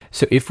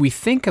So if we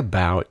think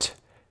about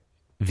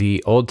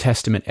the Old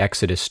Testament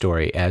Exodus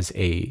story as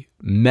a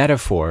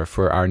metaphor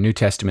for our New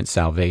Testament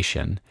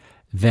salvation,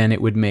 then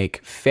it would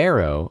make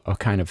Pharaoh a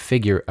kind of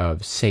figure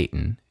of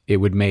Satan. It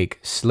would make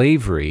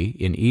slavery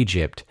in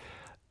Egypt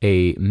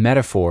a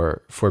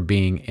metaphor for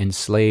being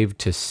enslaved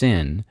to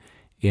sin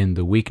in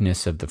the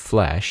weakness of the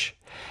flesh.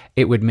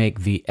 It would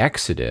make the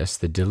Exodus,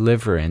 the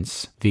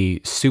deliverance,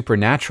 the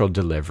supernatural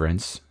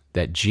deliverance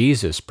that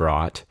Jesus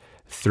brought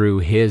through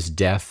his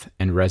death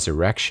and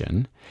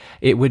resurrection.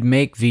 It would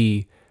make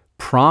the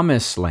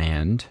promised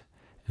land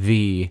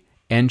the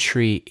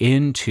entry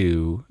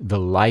into the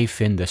life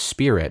in the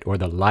Spirit, or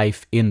the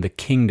life in the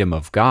kingdom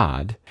of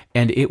God.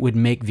 And it would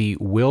make the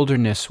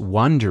wilderness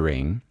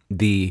wandering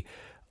the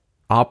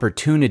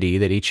opportunity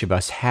that each of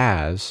us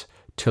has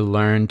to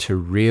learn to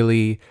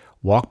really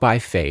walk by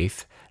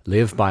faith,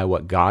 live by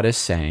what God is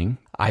saying.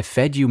 I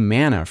fed you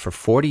manna for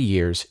 40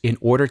 years in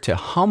order to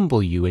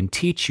humble you and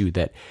teach you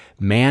that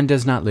man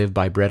does not live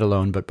by bread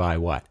alone, but by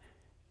what?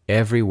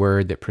 Every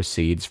word that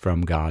proceeds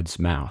from God's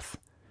mouth.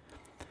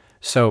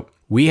 So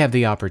we have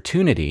the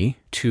opportunity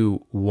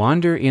to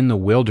wander in the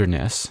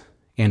wilderness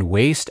and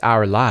waste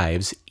our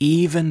lives,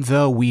 even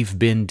though we've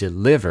been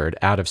delivered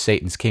out of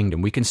Satan's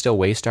kingdom. We can still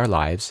waste our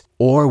lives,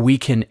 or we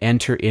can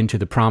enter into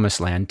the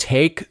promised land,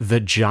 take the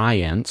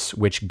giants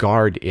which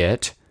guard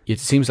it. It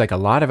seems like a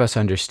lot of us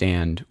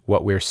understand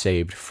what we're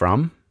saved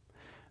from,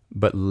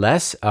 but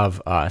less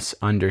of us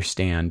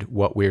understand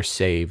what we're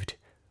saved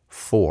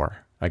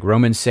for. Like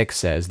Romans 6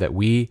 says that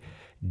we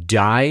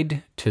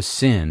died to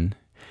sin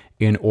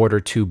in order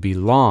to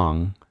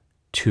belong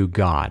to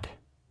God.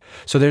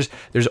 So there's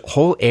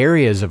whole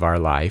areas of our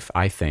life,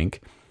 I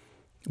think,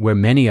 where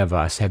many of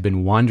us have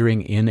been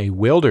wandering in a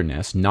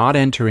wilderness, not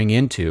entering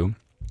into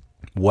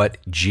what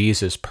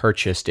Jesus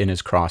purchased in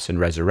his cross and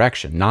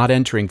resurrection, not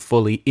entering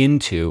fully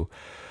into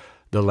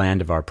the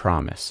land of our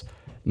promise.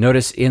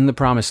 Notice in the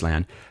promised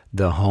land,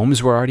 the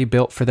homes were already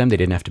built for them. They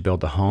didn't have to build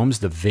the homes.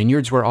 The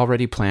vineyards were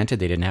already planted.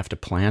 They didn't have to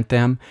plant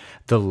them.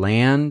 The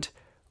land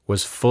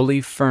was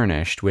fully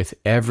furnished with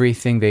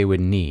everything they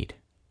would need.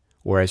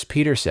 Or as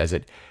Peter says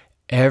it,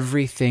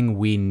 everything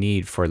we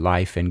need for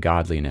life and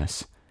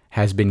godliness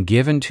has been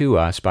given to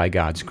us by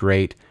God's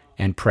great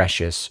and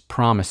precious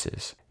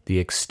promises. The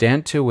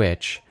extent to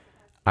which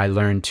I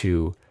learned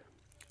to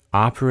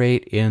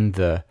operate in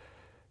the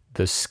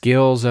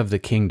skills of the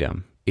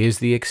kingdom is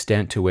the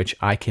extent to which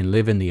I can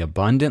live in the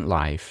abundant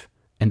life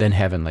and then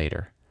heaven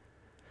later.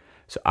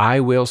 So I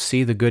will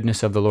see the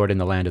goodness of the Lord in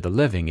the land of the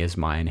living is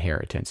my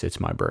inheritance. It's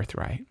my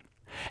birthright.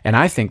 And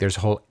I think there's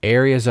whole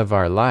areas of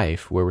our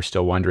life where we're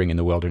still wandering in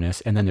the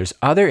wilderness, and then there's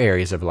other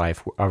areas of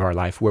our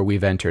life where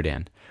we've entered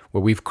in,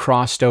 where we've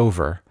crossed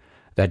over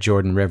that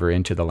Jordan River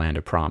into the land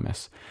of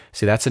promise.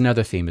 See, that's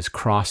another theme, is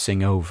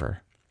crossing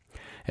over.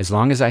 As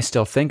long as I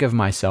still think of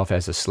myself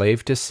as a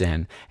slave to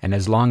sin, and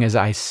as long as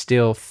I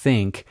still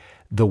think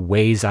the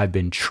ways I've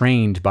been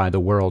trained by the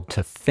world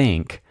to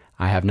think,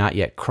 I have not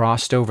yet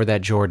crossed over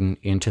that Jordan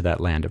into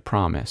that land of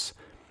promise.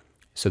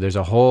 So there's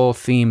a whole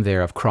theme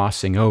there of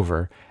crossing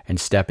over and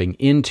stepping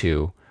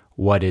into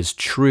what is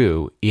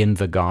true in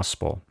the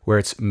gospel, where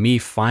it's me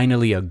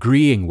finally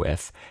agreeing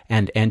with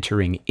and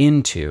entering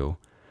into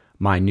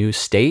my new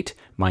state,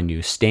 my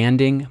new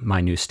standing, my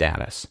new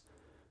status.